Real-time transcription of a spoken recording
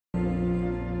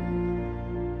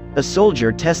A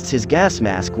soldier tests his gas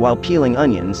mask while peeling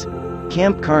onions.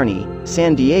 Camp Kearny,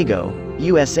 San Diego,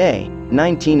 USA,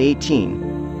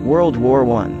 1918. World War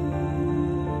I.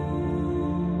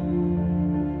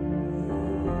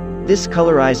 This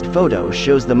colorized photo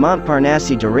shows the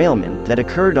Montparnasse derailment that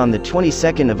occurred on the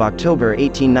 22nd of October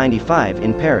 1895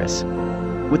 in Paris.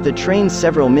 With the train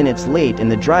several minutes late and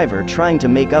the driver trying to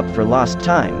make up for lost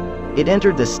time, it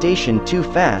entered the station too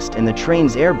fast and the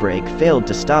train's air brake failed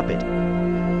to stop it.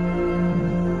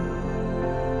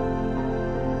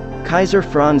 Kaiser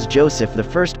Franz Joseph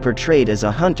I portrayed as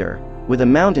a hunter, with a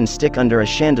mountain stick under a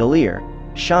chandelier,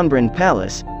 Schönbrunn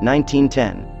Palace,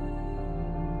 1910.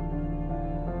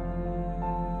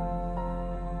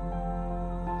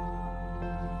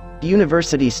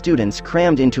 University students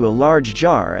crammed into a large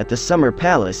jar at the Summer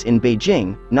Palace in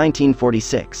Beijing,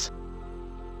 1946.